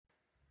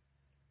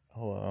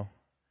Hello.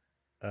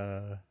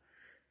 Uh,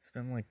 it's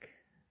been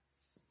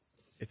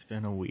it's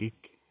been a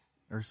week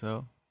or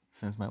so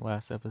since my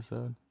last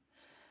episode.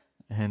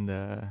 And,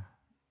 God,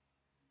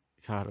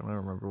 I don't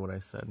remember what I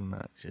said in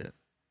that shit.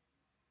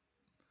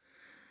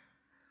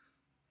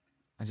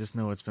 I just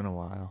know it's been a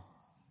while.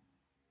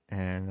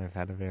 And I've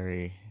had a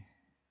very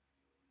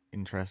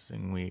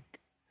interesting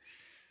week.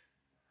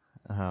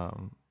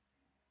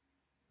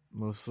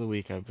 Most of the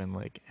week I've been,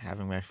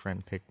 having my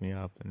friend pick me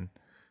up and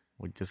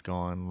we'd just go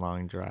on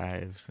long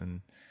drives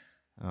and,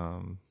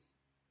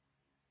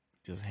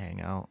 just hang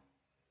out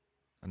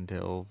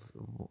until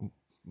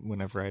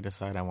whenever I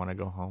decide I want to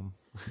go home.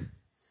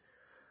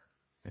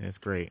 And it's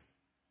great.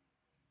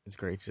 It's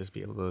great to just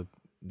be able to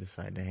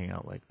decide to hang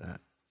out like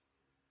that.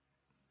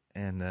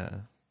 And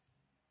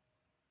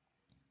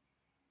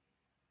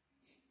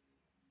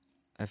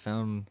I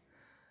found,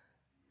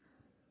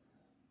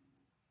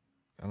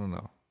 I don't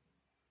know,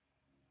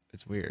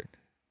 it's weird.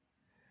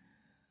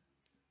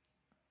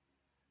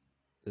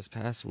 This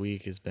past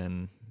week has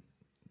been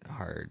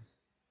hard,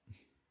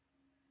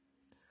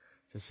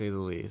 to say the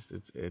least.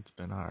 It's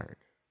been hard.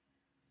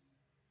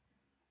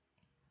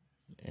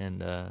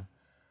 And I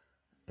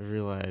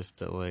realized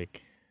that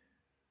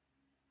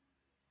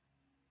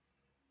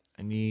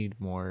I need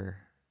more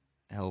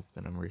help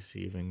than I'm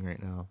receiving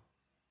right now.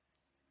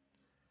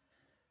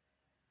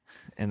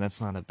 And that's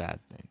not a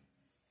bad thing.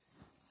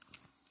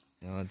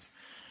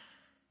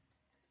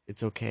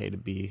 It's okay to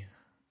be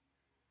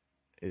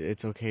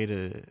it's okay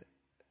to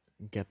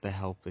get the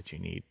help that you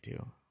need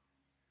to.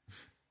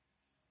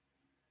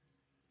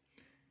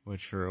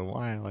 Which for a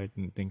while I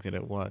didn't think that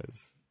it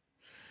was.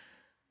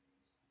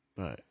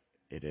 But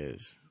it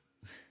is.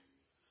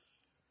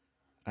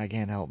 I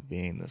can't help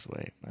being this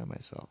way by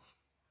myself.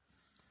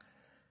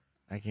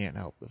 I can't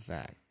help the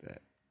fact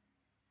that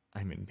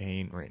I'm in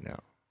pain right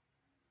now.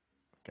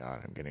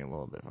 God, I'm getting a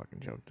little bit fucking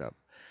choked up.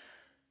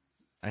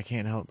 I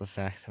can't help the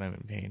fact that I'm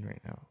in pain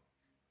right now.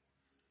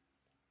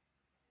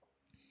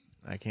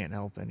 I can't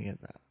help any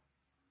of that.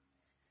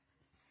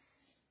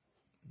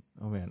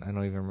 Oh man, I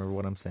don't even remember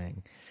what I'm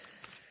saying.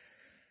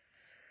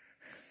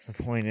 The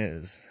point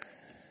is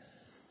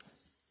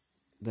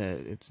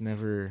that it's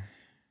never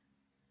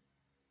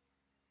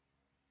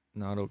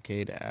not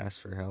okay to ask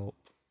for help.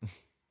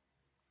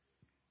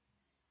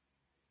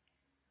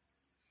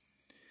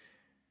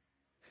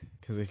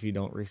 Because if you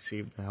don't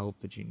receive the help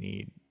that you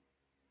need,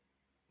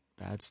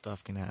 bad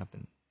stuff can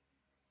happen.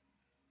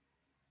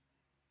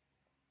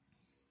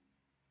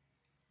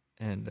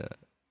 And,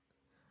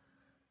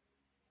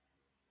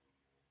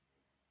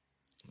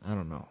 I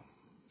don't know.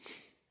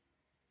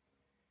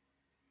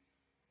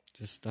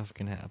 Just stuff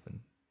can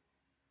happen.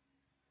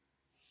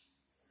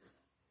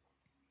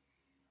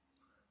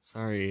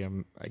 Sorry,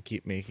 I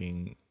keep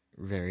making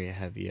very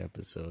heavy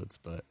episodes,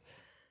 but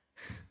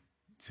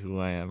it's who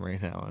I am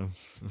right now. I'm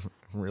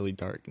a really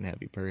dark and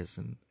heavy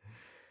person.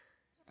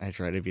 I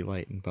try to be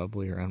light and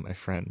bubbly around my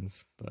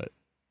friends, but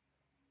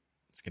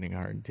it's getting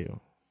hard too.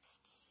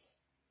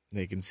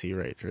 They can see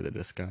right through the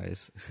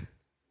disguise.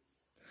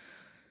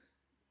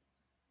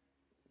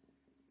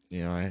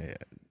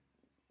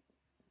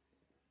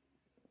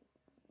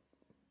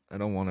 I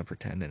don't want to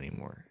pretend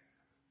anymore.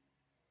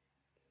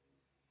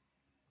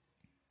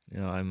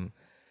 I'm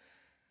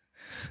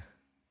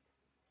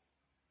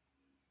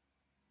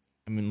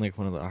in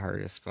one of the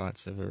hardest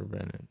spots I've ever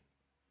been in.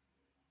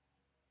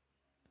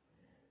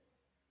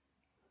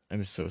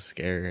 I'm so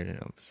scared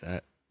and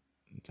upset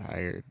and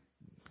tired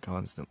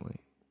constantly.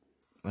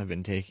 I've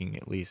been taking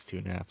at least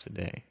 2 naps a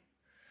day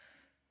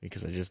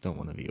because I just don't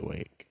want to be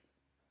awake.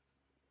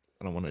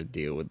 I don't want to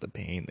deal with the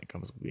pain that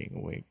comes with being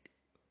awake.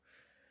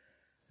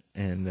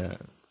 And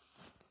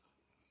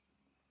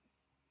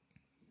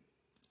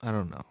I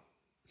don't know.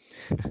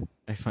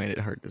 I find it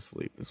hard to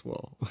sleep as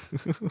well.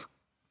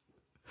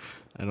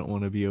 I don't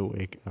want to be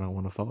awake. I don't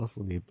want to fall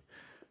asleep.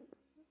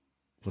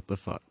 What the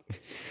fuck?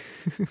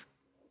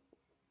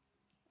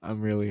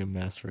 I'm really a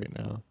mess right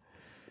now.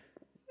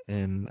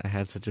 And I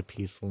had such a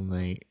peaceful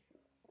night.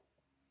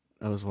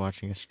 I was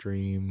watching a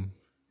stream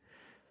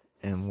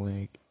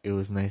and it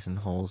was nice and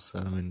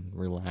wholesome and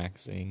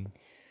relaxing.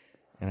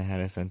 And I had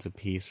a sense of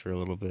peace for a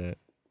little bit.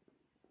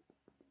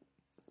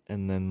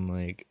 And then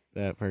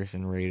that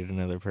person raided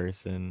another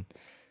person.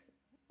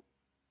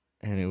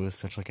 And it was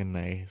such a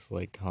nice,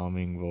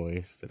 calming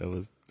voice that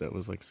was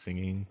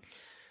singing.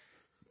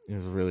 It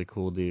was a really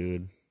cool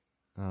dude.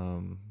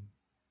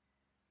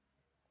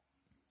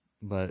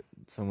 But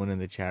someone in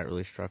the chat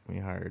really struck me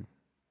hard.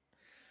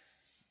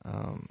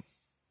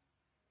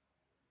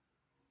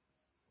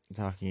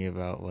 Talking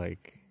about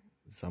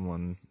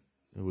someone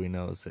who he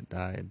knows that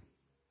died.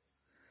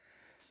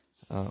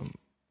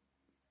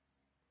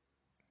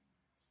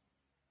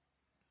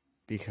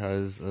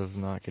 Because of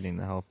not getting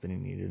the help that he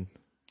needed.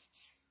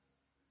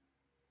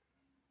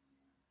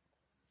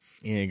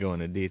 He didn't go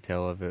into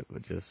detail of it,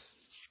 but just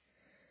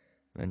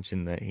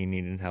mentioned that he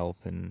needed help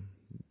and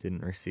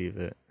didn't receive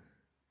it.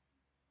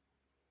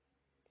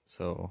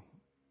 So,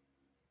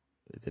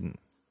 it didn't.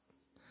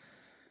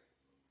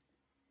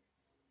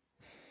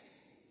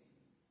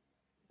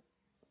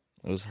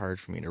 It was hard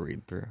for me to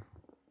read through.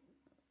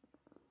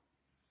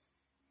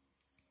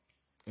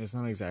 It's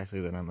not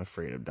exactly that I'm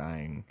afraid of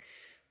dying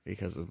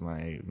because of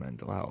my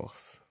mental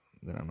health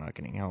that I'm not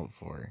getting help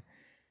for.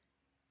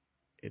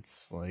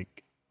 It's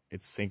like,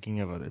 it's thinking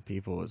of other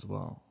people as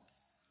well.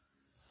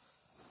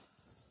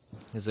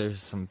 Because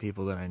there's some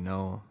people that I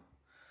know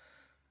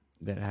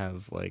that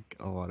have like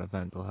a lot of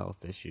mental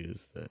health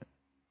issues that,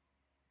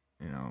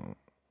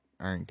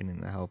 aren't getting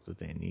the help that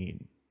they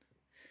need.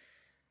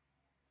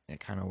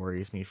 It kind of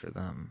worries me for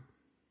them.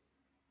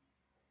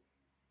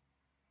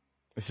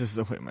 This is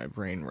the way my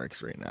brain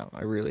works right now.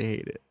 I really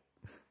hate it.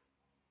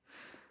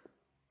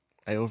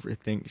 I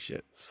overthink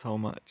shit so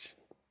much.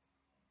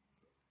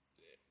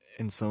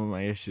 And some of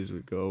my issues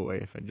would go away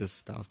if I just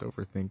stopped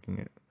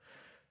overthinking it.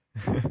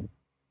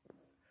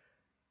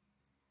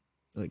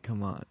 Like,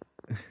 come on.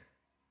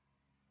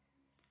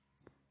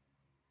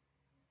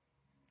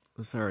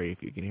 I'm sorry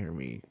if you can hear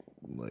me,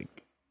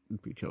 like,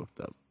 be choked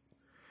up.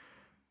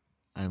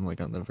 I'm, like,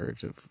 on the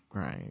verge of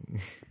crying.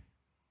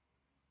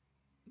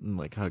 I'm,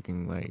 like,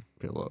 hugging my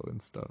pillow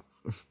and stuff.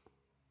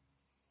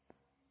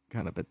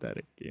 Kind of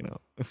pathetic,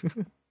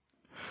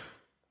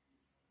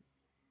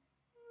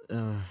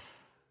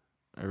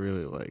 I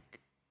really,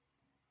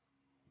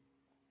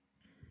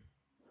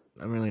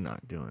 I'm really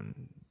not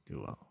doing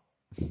too well.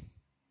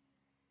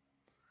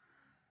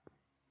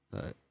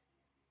 But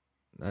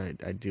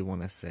I do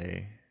want to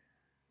say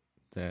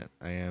that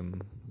I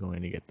am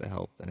going to get the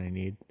help that I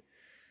need.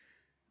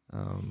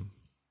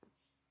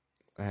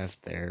 I have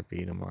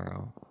therapy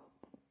tomorrow,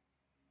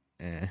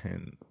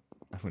 and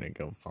I'm going to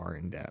go far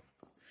in depth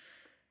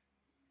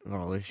about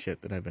all this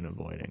shit that I've been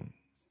avoiding.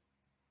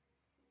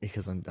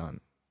 Because I'm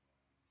done.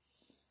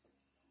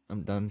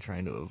 I'm done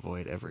trying to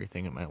avoid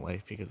everything in my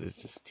life because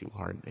it's just too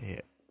hard to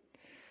hit.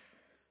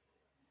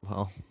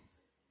 Well,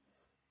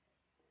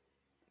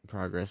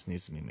 progress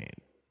needs to be made.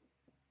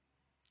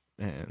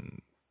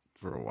 And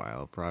for a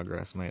while,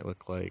 progress might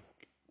look like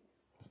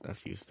a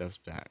few steps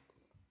back.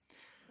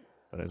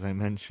 But as I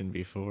mentioned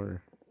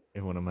before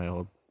in one of my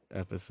old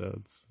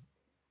episodes,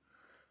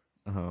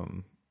 I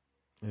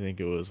think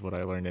it was what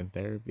I learned in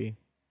therapy.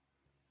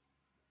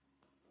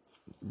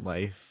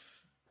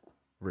 Life,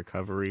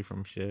 recovery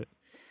from shit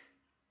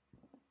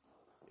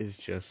is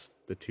just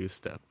the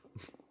 2-step.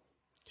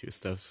 2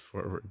 steps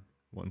forward,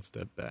 1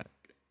 step back.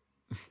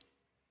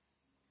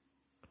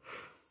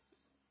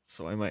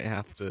 So I might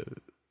have to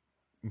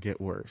get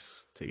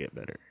worse to get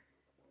better.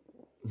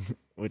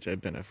 Which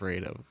I've been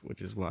afraid of,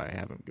 which is why I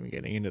haven't been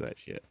getting into that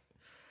shit.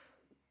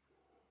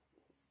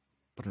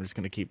 But I'm just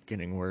gonna keep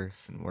getting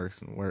worse and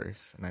worse and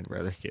worse, and I'd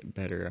rather get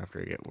better after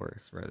I get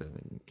worse rather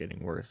than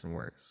getting worse and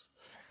worse.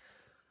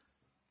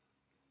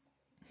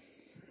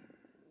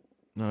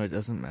 No, it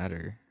doesn't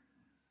matter,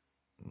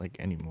 like,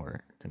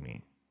 anymore to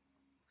me.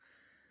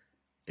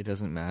 It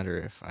doesn't matter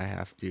if I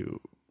have to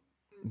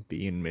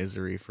be in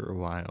misery for a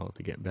while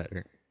to get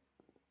better.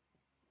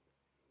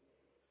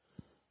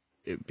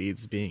 It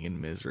beats being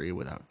in misery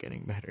without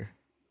getting better.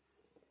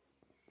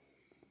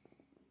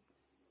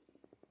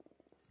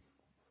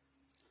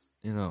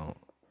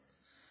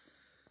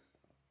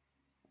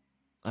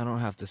 I don't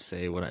have to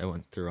say what I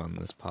went through on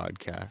this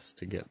podcast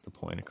to get the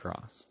point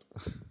across.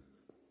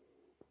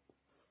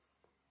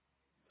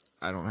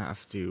 I don't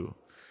have to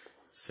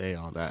say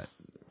all that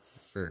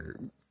for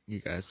you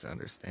guys to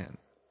understand.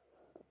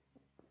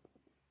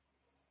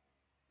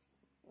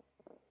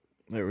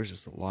 There was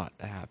just a lot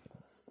to happen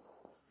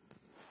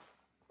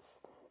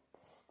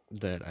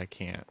that I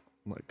can't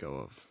let go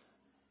of.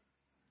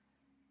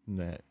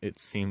 That it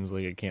seems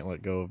like I can't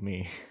let go of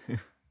me.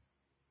 That's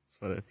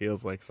what it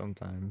feels like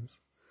sometimes.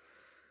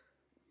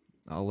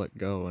 I'll let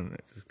go and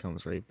it just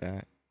comes right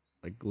back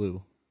like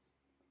glue.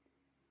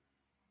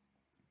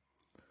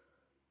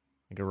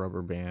 Like a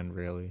rubber band,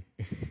 really.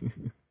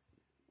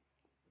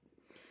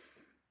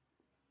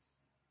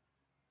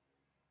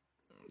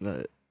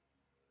 But,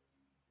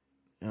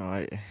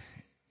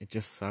 it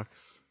just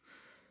sucks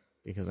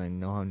because I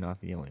know I'm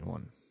not the only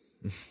one.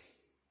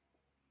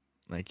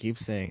 I keep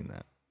saying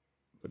that,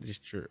 but it's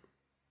true.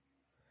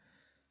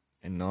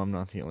 I know I'm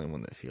not the only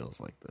one that feels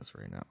like this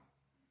right now.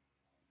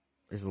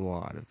 There's a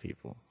lot of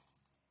people.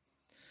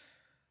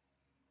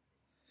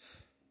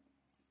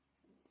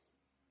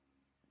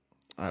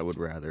 I would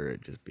rather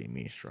it just be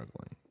me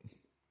struggling.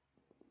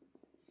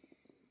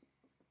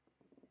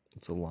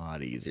 It's a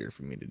lot easier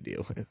for me to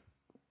deal with.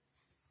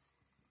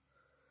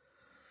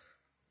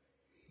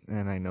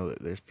 And I know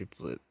that there's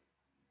people that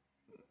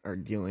are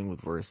dealing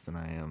with worse than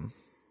I am.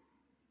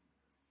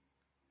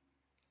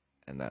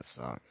 And that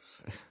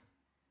sucks.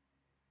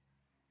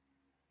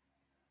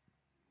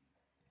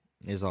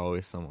 There's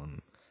always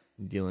someone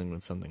dealing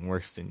with something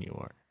worse than you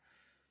are.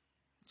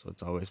 So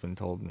it's always been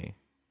told me.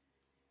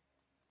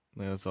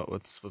 That's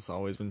what's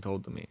always been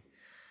told to me.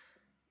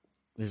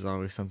 There's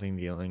always someone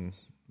dealing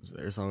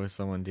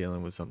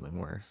with something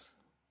worse.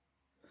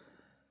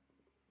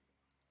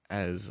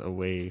 As a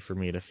way for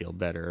me to feel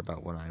better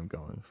about what I'm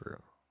going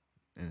through.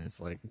 And it's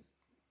like,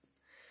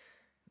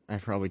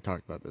 I've probably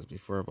talked about this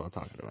before, but I'll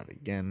talk about it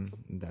again.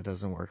 That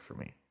doesn't work for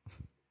me.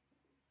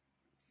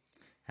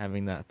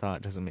 Having that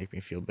thought doesn't make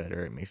me feel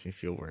better, it makes me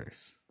feel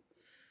worse.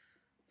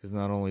 Because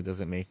not only does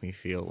it make me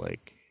feel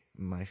like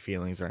my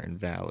feelings are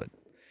invalid,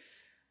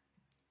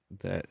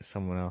 that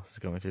someone else is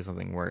going through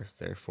something worse,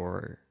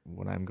 therefore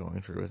what I'm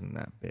going through isn't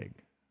that big.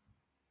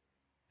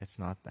 It's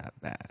not that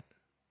bad.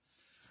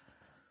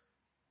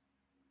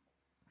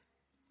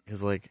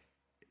 Because, like,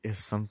 if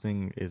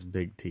something is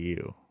big to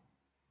you,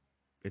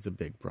 it's a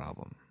big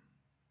problem.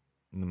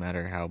 No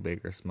matter how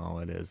big or small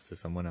it is to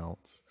someone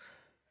else.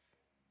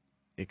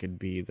 It could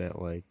be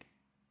that, like,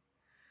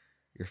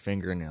 your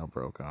fingernail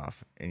broke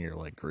off and you're,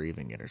 like,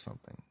 grieving it or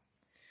something.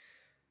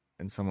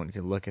 And someone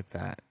could look at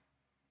that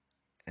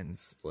and,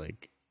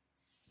 like,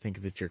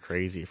 think that you're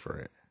crazy for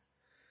it.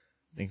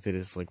 Think that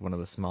it's, like, one of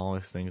the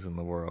smallest things in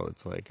the world.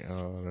 It's like,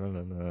 oh,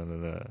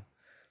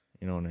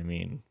 you know what I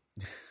mean?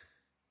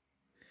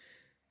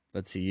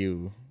 But to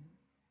you,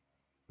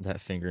 that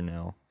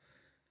fingernail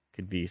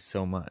could be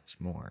so much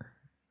more.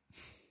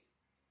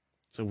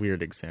 It's a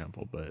weird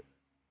example, but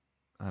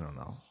I don't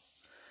know.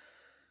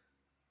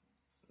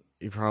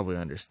 You probably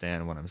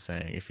understand what I'm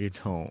saying. If you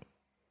don't,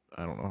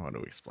 I don't know how to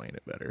explain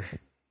it better.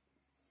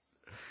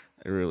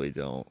 I really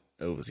don't.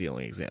 It was the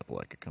only example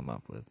I could come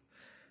up with.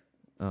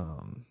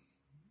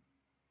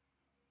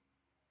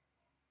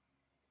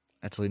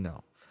 Actually,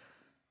 no.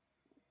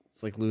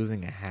 It's like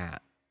losing a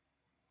hat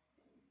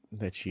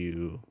that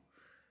you,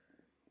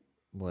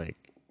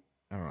 like,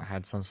 I don't know,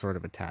 had some sort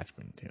of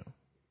attachment to.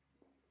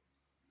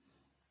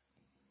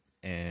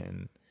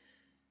 And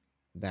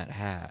that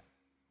hat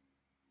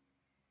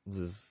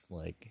was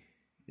like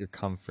your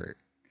comfort.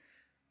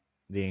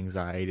 The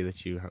anxiety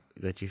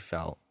that you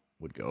felt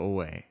would go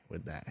away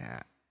with that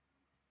hat.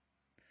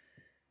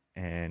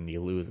 And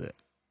you lose it.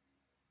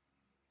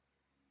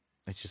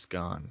 It's just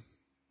gone.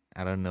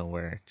 Out of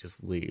nowhere, it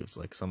just leaves.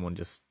 Like someone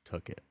just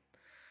took it.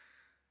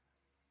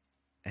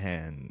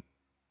 And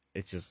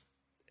it's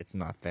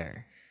not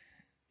there.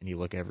 And you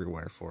look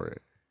everywhere for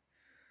it.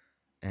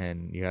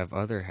 And you have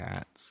other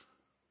hats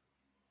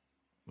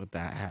with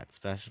that hat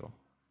special.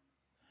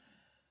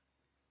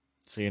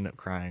 So you end up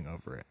crying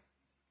over it.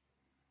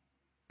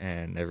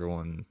 And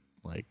everyone,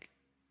 like,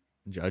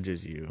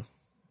 judges you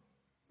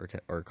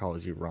or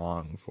calls you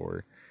wrong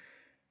for,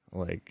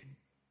 like,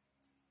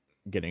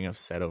 getting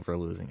upset over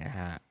losing a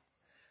hat.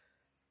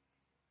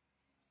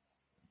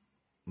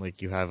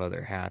 Like, you have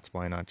other hats,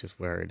 why not just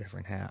wear a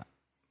different hat?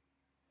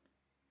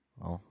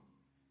 Well,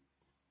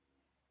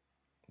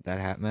 that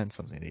hat meant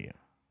something to you.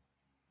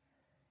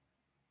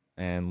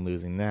 And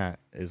losing that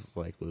is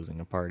like losing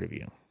a part of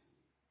you.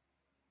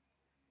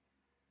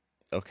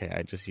 Okay,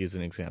 I just used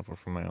an example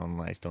from my own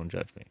life. Don't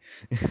judge me.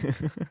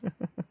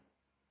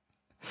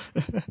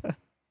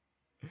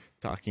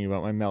 Talking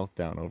about my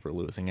meltdown over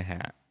losing a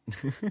hat.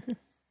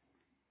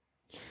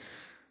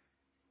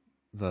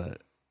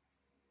 But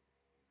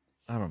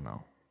I don't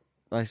know.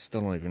 I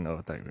still don't even know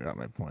if that got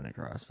my point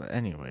across. But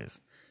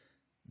anyways,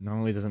 not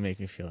only does it make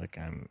me feel like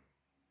I'm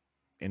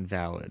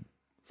invalid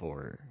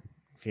for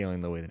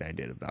feeling the way that I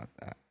did about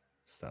that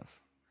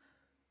stuff,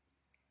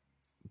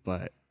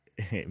 but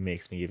it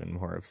makes me even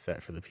more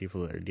upset for the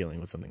people that are dealing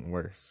with something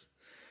worse,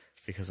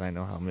 because I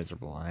know how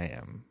miserable I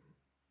am.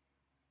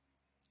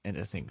 And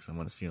to think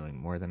someone's feeling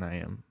more than I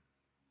am,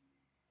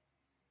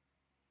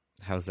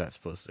 how's that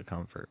supposed to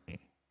comfort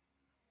me?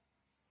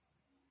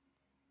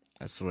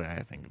 That's the way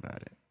I think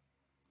about it.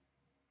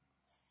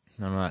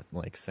 I'm not,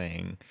 like,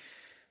 saying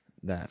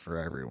that for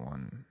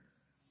everyone.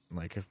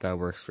 Like, if that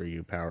works for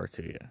you, power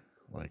to you.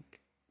 Like,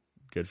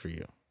 good for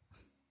you.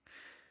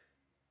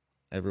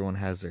 Everyone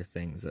has their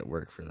things that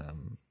work for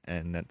them,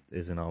 and that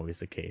isn't always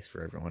the case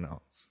for everyone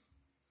else.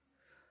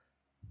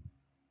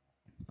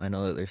 I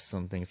know that there's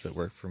some things that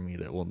work for me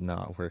that will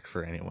not work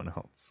for anyone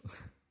else.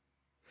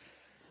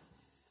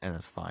 And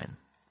that's fine.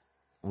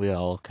 We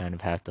all kind of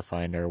have to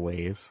find our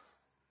ways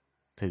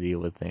to deal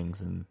with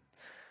things, and,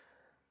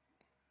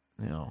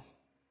 you know,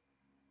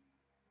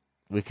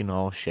 we can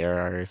all share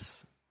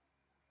ours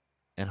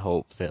and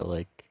hope that,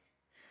 like,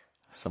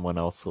 someone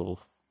else will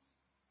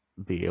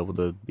be able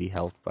to be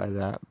helped by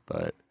that,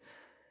 but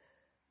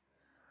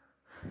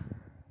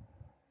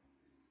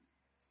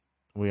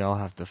we all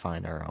have to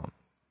find our own.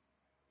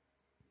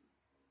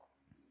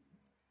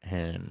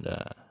 And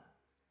I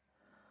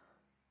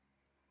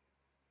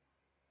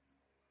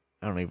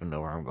don't even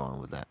know where I'm going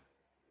with that.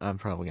 I'm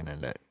probably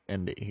gonna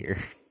end it here.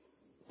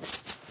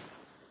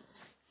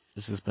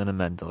 This has been a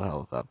mental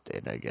health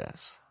update, I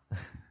guess.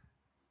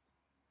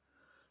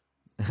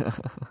 A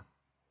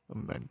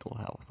mental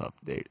health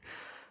update.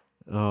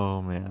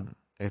 Oh man,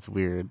 it's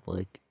weird.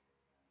 Like,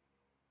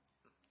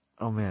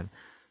 oh man,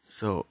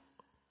 so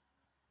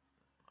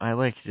I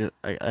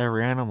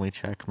randomly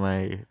check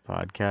my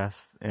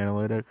podcast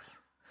analytics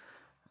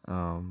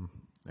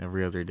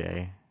every other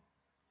day,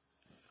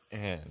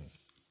 and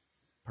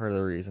part of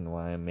the reason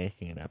why I'm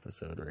making an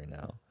episode right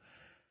now,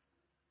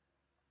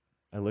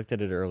 I looked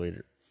at it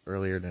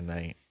earlier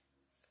tonight,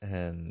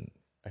 and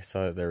I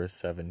saw that there was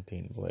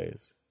 17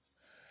 plays.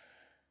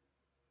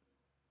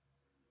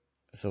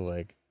 So,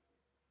 like,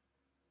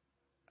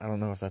 I don't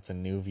know if that's a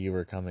new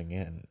viewer coming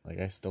in. Like,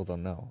 I still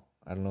don't know.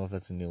 I don't know if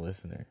that's a new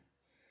listener.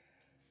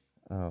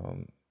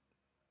 Going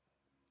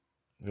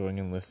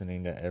and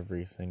listening to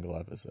every single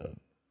episode.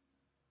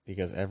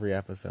 Because every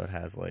episode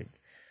has, like,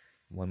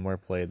 one more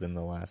play than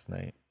the last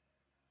night.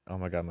 Oh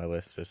my god, my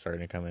list is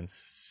starting to come in.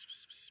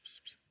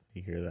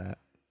 You hear that?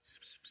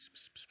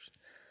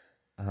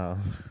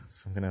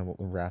 So I'm gonna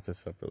wrap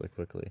this up really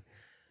quickly.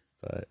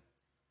 But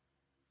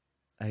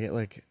I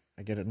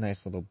get a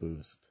nice little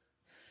boost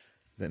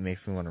that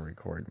makes me want to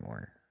record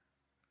more.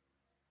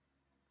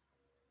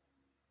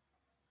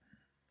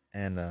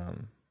 And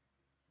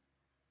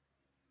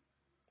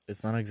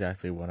it's not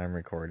exactly what I'm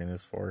recording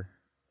this for,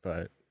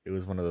 but it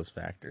was one of those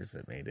factors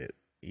that made it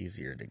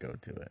easier to go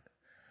to it.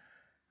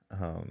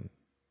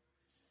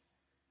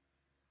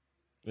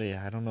 But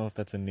yeah, I don't know if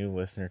that's a new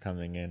listener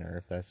coming in or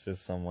if that's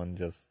just someone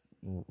just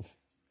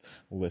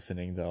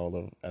listening to all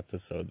the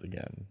episodes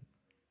again.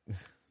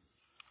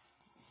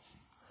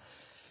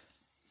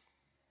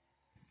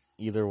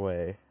 Either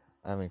way,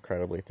 I'm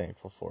incredibly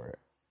thankful for it.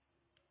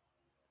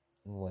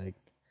 Like,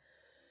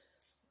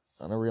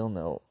 on a real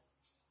note,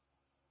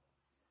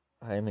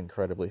 I am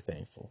incredibly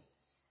thankful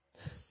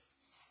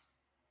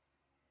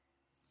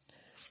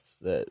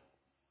that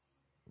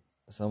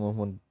someone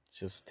would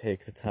just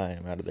take the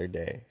time out of their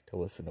day to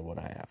listen to what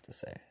I have to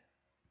say.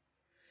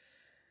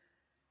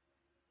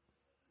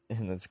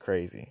 And that's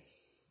crazy.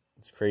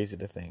 It's crazy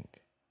to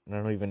think. And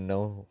I don't even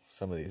know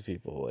some of these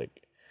people.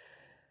 Like,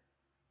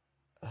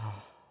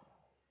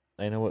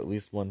 I know at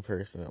least one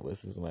person that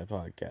listens to my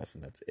podcast,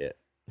 and that's it.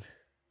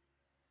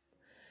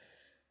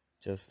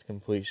 Just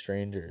complete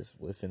strangers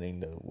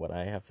listening to what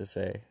I have to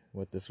say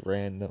with this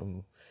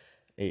random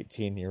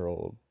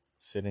 18-year-old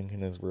sitting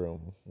in his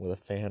room with a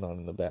fan on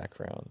in the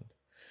background,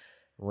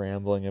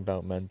 rambling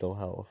about mental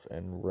health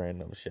and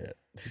random shit.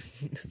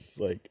 It's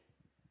like,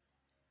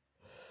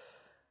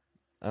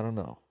 I don't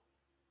know.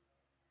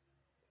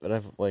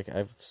 But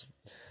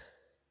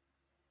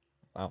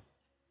wow.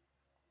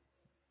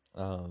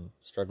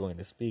 Struggling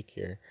to speak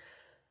here.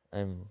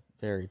 I'm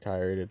very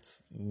tired.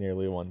 It's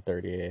nearly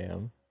 1:30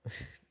 a.m.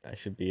 I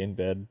should be in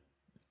bed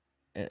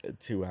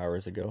 2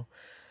 hours ago.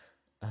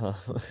 Uh,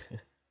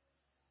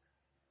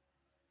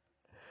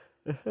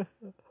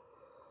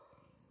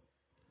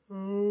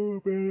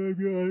 oh man,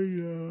 I'm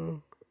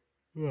yawning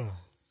now.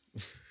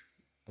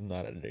 I'm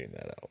not editing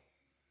that out.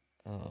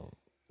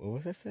 What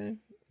was I saying?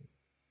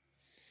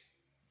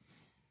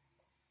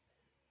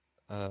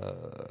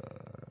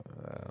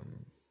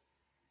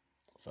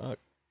 Fuck.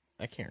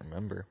 I can't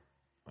remember.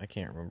 I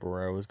can't remember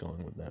where I was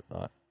going with that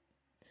thought.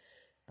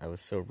 I was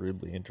so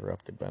rudely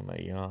interrupted by my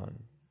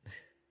yawn.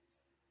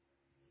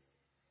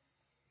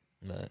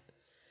 But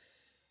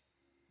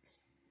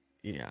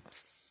yeah.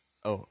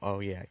 Oh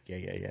yeah.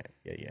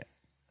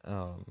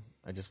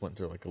 I just went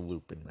through like a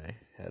loop in my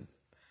head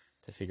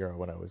to figure out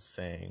what I was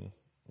saying,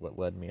 what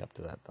led me up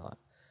to that thought.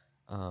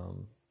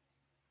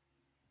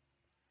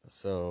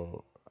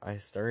 So I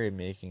started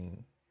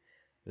making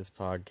this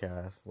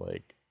podcast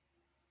like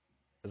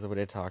as a way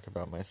to talk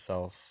about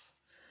myself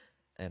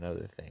and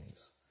other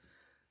things.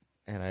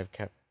 And I've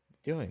kept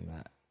doing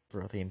that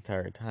throughout the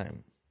entire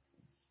time.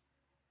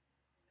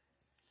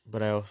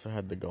 But I also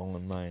had the goal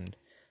in mind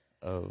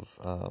of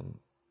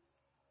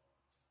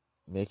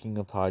making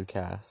a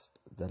podcast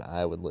that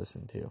I would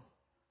listen to.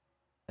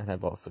 And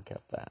I've also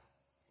kept that.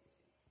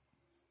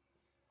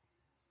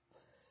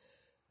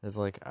 It's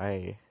like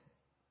I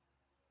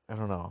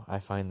don't know, I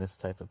find this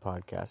type of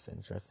podcast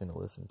interesting to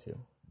listen to.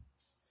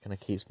 Kind of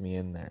keeps me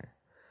in there.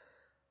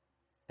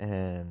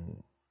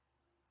 And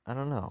I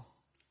don't know.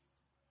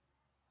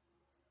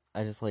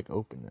 I just like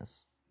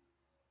openness.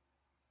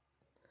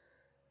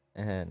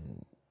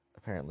 And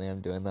apparently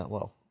I'm doing that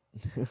well.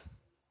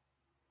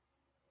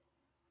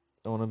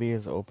 I want to be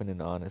as open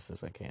and honest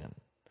as I can.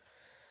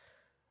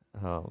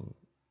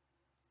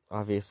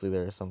 Obviously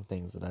there are some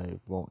things that I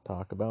won't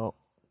talk about.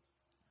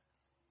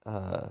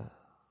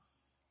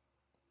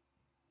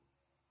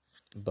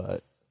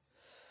 But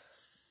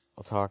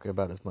I'll talk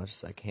about as much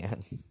as I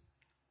can.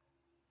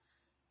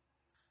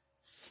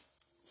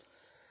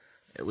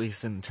 At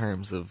least in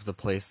terms of the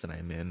place that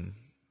I'm in.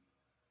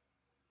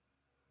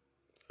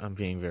 I'm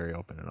being very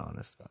open and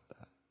honest about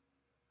that.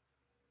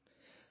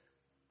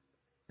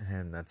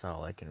 And that's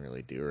all I can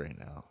really do right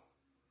now.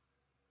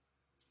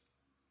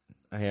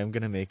 I am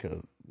going to make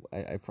I'm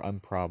not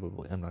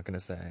going to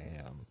say I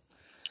am.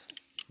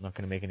 I'm not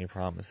going to make any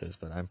promises,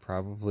 but I'm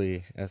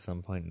probably, at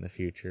some point in the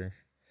future,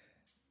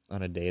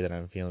 on a day that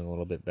I'm feeling a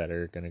little bit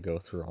better, going to go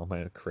through all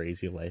my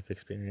crazy life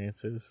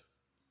experiences.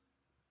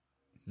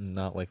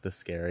 Not like the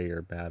scary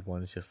or bad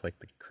ones, just like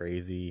the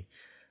crazy,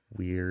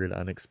 weird,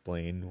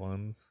 unexplained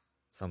ones.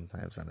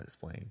 Sometimes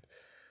unexplained.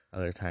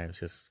 Other times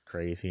just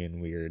crazy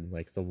and weird,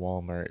 like the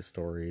Walmart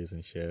stories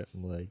and shit.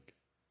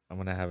 I'm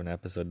gonna have an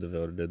episode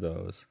devoted to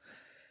those.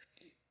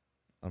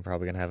 I'm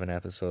probably gonna have an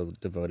episode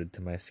devoted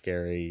to my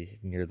scary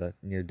near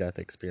death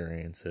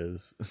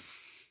experiences.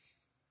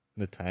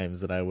 The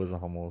times that I was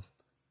almost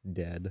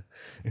dead.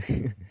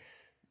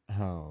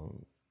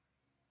 Um,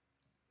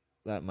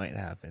 that might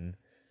happen,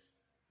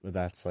 but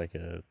that's like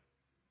a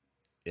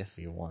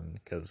iffy one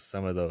because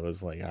some of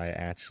those like I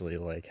actually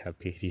like have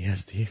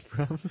PTSD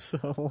from.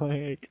 So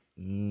like,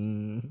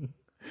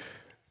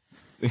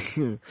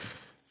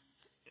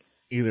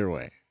 either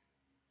way,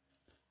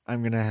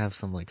 I'm gonna have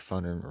some like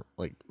funner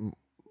like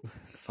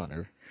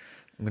funner.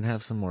 I'm gonna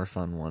have some more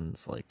fun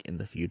ones like in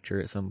the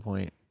future at some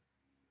point.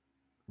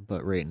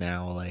 But right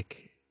now,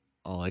 like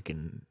all I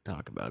can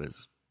talk about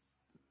is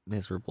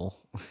miserable.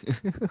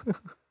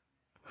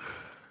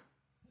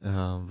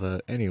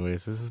 But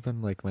anyways, this has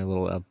been like my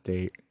little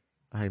update.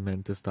 I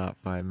meant to stop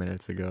 5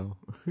 minutes ago.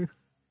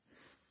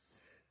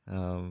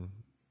 um,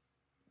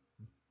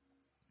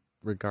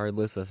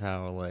 Regardless of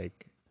how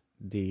like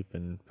deep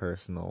and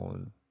personal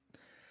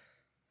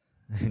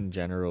and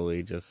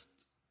generally just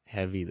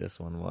heavy this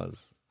one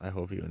was, I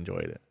hope you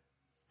enjoyed it.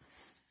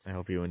 I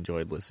hope you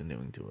enjoyed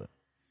listening to it.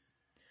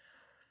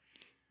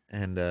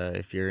 And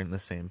if you're in the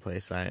same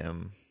place I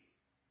am,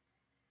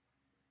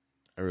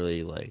 I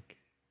really like.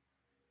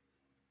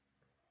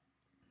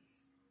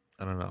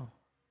 I don't know.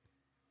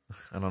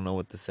 I don't know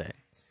what to say.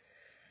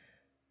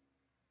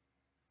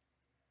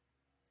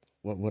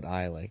 What would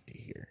I like to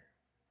hear?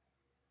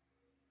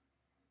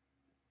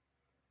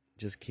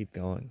 Just keep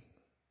going.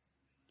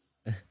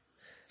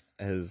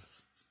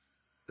 As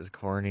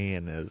corny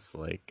and as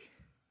like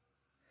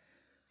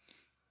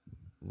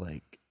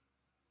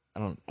I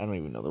don't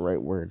even know the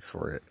right words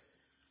for it.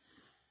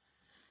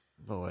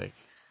 But like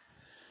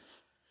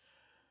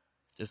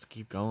just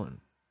keep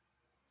going.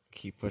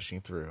 Keep pushing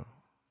through.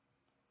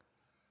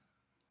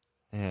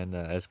 And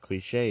as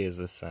cliche as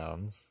this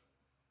sounds,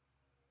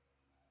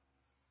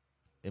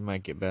 it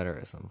might get better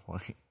at some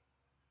point.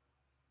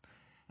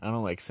 I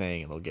don't like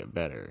saying it'll get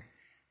better.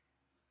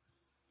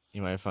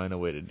 You might find a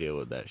way to deal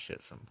with that shit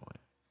at some point.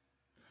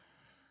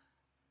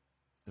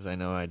 Because I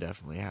know I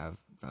definitely have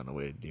found a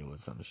way to deal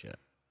with some shit.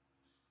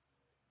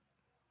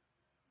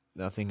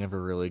 Nothing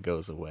ever really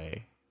goes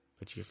away,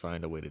 but you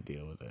find a way to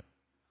deal with it.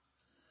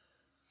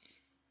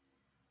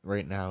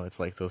 Right now, it's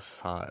like those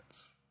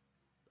thoughts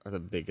are the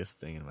biggest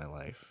thing in my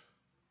life.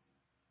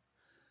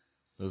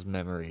 Those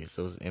memories,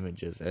 those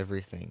images,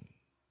 everything.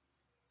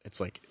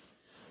 It's like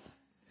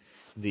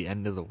the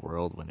end of the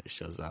world when it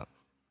shows up.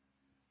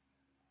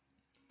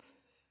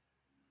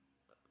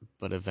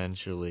 But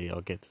eventually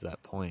I'll get to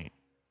that point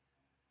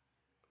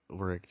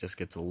where it just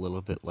gets a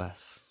little bit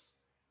less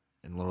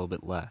and a little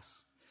bit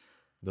less.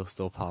 They'll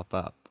still pop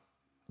up,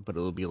 but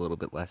it'll be a little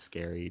bit less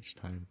scary each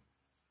time.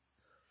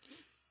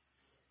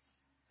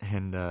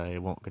 And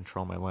it won't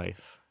control my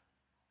life.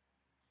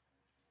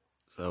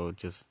 So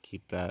just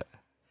keep that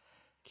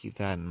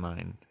in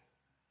mind.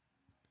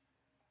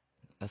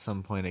 At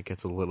some point it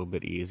gets a little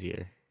bit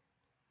easier.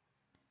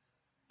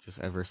 Just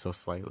ever so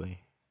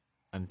slightly.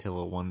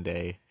 Until one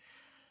day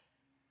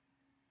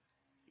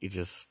you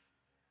just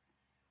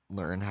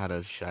learn how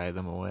to shy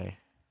them away.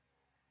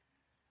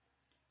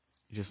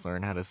 You just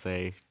learn how to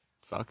say,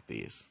 fuck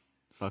these.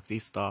 Fuck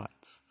these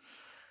thoughts.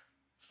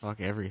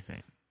 Fuck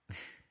everything.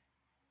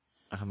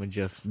 I'ma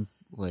just,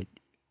 like,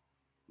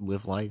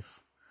 live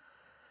life.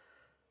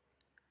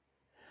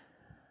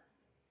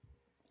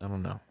 I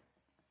don't know.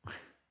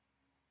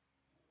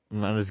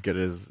 I'm not as good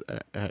as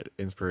at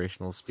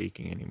inspirational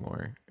speaking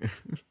anymore.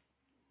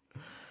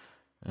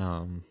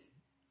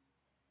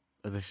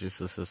 But this is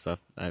just the stuff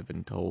I've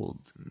been told.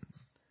 And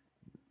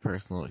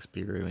personal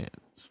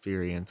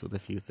experience with a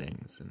few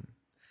things. And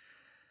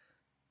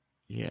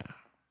yeah.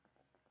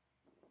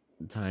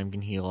 Time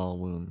can heal all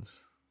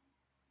wounds.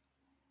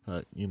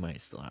 But you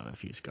might still have a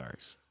few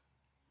scars.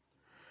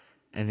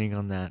 Ending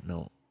on that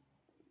note,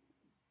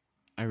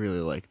 I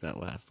really like that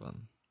last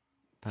one.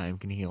 Time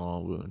can heal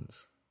all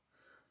wounds,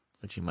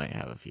 but you might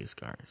have a few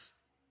scars.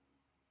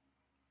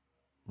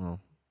 Well,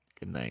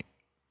 good night,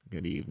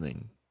 good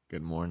evening,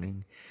 good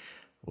morning,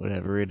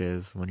 whatever it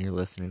is when you're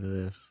listening to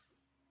this.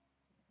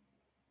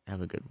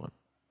 Have a good one.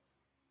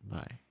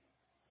 Bye.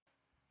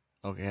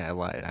 Okay, I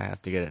lied. I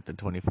have to get it to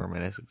 24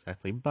 minutes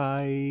exactly.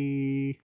 Bye.